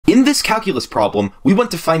this calculus problem, we want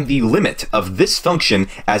to find the limit of this function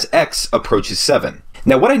as x approaches 7.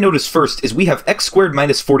 Now what I notice first is we have x squared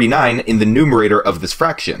minus 49 in the numerator of this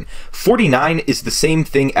fraction. 49 is the same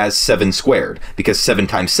thing as 7 squared, because 7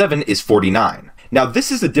 times 7 is 49. Now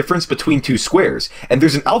this is the difference between two squares, and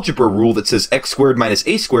there's an algebra rule that says x squared minus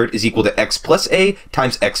a squared is equal to x plus a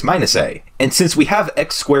times x minus a. And since we have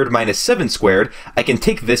x squared minus 7 squared, I can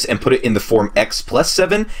take this and put it in the form x plus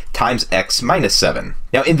 7 times x minus 7.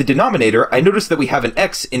 Now in the denominator, I notice that we have an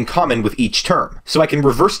x in common with each term, so I can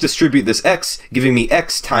reverse distribute this x, giving me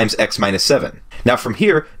x times x minus 7. Now from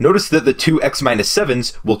here, notice that the two x minus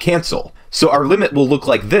 7s will cancel. So our limit will look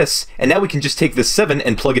like this, and now we can just take this 7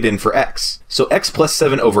 and plug it in for x. So x plus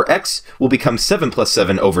 7 over x will become 7 plus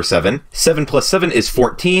 7 over 7. 7 plus 7 is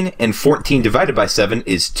 14, and 14 divided by 7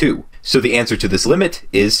 is 2. So the answer to this limit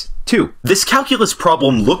is 2. This calculus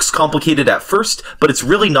problem looks complicated at first, but it's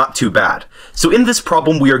really not too bad. So in this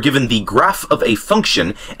problem, we are given the graph of a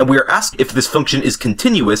function, and we are asked if this function is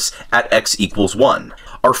continuous at x equals 1.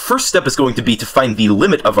 Our first step is going to be to find the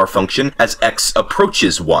limit of our function as x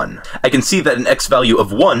approaches 1. I can see that an x value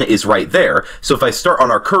of 1 is right there, so if I start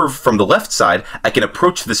on our curve from the left side, I can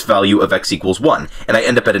approach this value of x equals 1, and I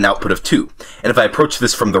end up at an output of 2. And if I approach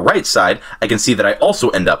this from the right side, I can see that I also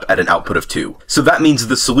end up at an output of 2. So that means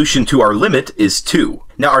the solution to our limit is 2.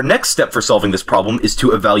 Now our next step for solving this problem is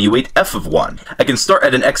to evaluate f of 1. I can start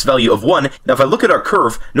at an x value of 1. Now if I look at our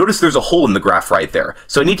curve, notice there's a hole in the graph right there.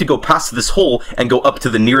 So I need to go past this hole and go up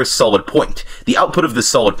to the nearest solid point. The output of this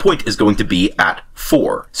solid point is going to be at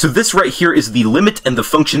 4. So this right here is the limit and the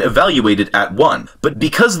function evaluated at 1. But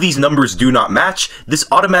because these numbers do not match, this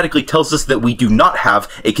automatically tells us that we do not have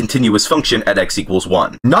a continuous function at x equals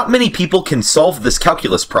 1. Not many people can solve this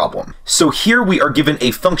calculus problem. So here we are given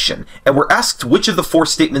a function, and we're asked which of the four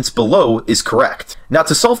statements below is correct. Now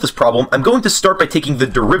to solve this problem, I'm going to start by taking the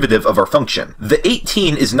derivative of our function. The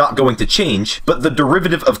 18 is not going to change, but the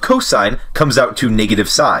derivative of cosine comes out to negative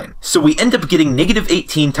sine. So we end up getting negative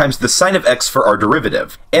 18 times the sine of x for our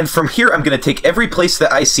derivative. And from here, I'm going to take every place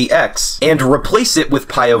that I see x and replace it with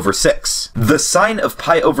pi over 6. The sine of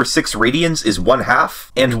pi over 6 radians is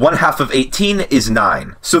 1/2, and 1/2 of 18 is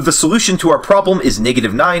 9. So the solution to our problem is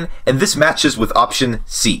negative 9, and this matches with option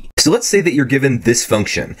C. So let's say that you're given this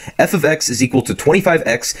function. F of x is equal to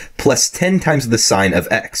 25x plus 10 times the sine of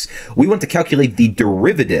x. We want to calculate the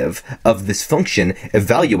derivative of this function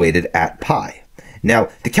evaluated at pi. Now,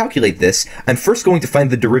 to calculate this, I'm first going to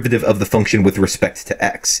find the derivative of the function with respect to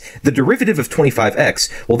x. The derivative of 25x,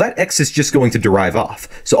 well, that x is just going to derive off.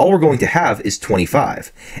 So all we're going to have is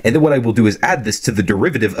 25. And then what I will do is add this to the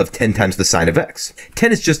derivative of 10 times the sine of x.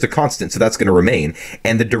 10 is just a constant, so that's going to remain.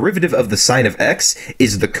 And the derivative of the sine of x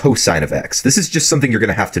is the cosine of x. This is just something you're going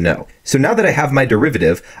to have to know. So now that I have my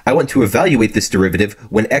derivative, I want to evaluate this derivative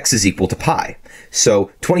when x is equal to pi.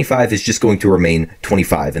 So 25 is just going to remain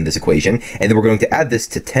 25 in this equation. And then we're going to add this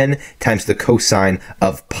to 10 times the cosine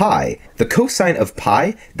of pi. The cosine of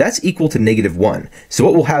pi, that's equal to negative 1. So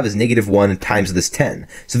what we'll have is negative 1 times this 10.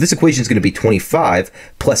 So this equation is going to be 25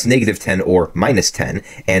 plus negative 10 or minus 10.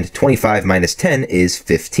 And 25 minus 10 is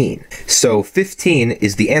 15. So 15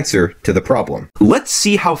 is the answer to the problem. Let's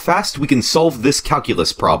see how fast we can solve this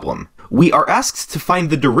calculus problem. We are asked to find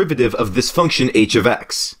the derivative of this function h of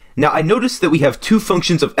x. Now I notice that we have two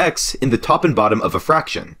functions of x in the top and bottom of a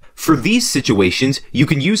fraction. For these situations, you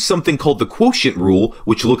can use something called the quotient rule,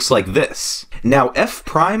 which looks like this. Now f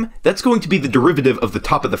prime, that's going to be the derivative of the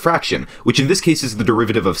top of the fraction, which in this case is the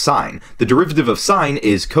derivative of sine. The derivative of sine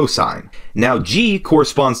is cosine. Now g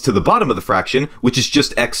corresponds to the bottom of the fraction, which is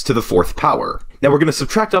just x to the 4th power. Now we're going to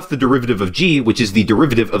subtract off the derivative of g, which is the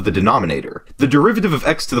derivative of the denominator. The derivative of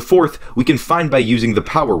x to the 4th we can find by using the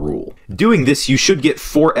power rule. Doing this, you should get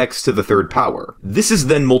 4x to the 3rd power. This is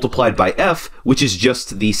then multiplied by f, which is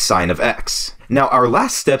just the sine of x. Now our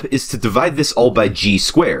last step is to divide this all by g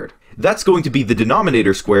squared. That's going to be the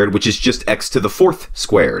denominator squared, which is just x to the 4th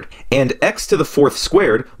squared. And x to the 4th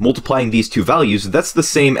squared, multiplying these two values, that's the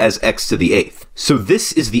same as x to the 8th. So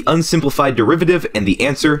this is the unsimplified derivative and the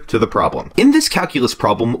answer to the problem. In this calculus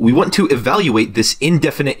problem, we want to evaluate this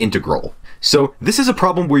indefinite integral. So this is a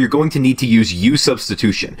problem where you're going to need to use u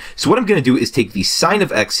substitution. So what I'm going to do is take the sine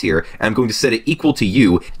of x here, and I'm going to set it equal to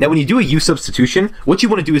u. Now when you do a u substitution, what you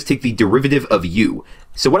want to do is take the derivative of u.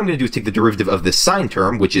 So what I'm going to do is take the derivative of this sine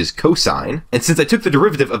term, which is cosine, and since I took the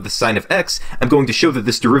derivative of the sine of x, I'm going to show that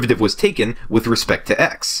this derivative was taken with respect to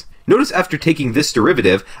x. Notice after taking this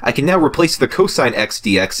derivative, I can now replace the cosine x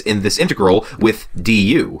dx in this integral with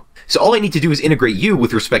du. So all I need to do is integrate u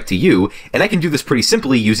with respect to u, and I can do this pretty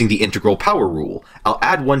simply using the integral power rule. I'll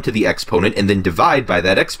add 1 to the exponent and then divide by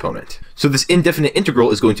that exponent. So this indefinite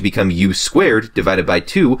integral is going to become u squared divided by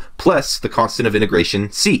 2 plus the constant of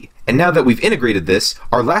integration c. And now that we've integrated this,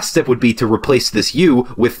 our last step would be to replace this u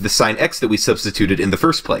with the sine x that we substituted in the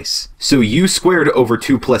first place. So u squared over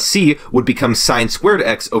 2 plus c would become sine squared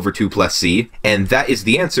x over 2 plus c, and that is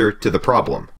the answer to the problem.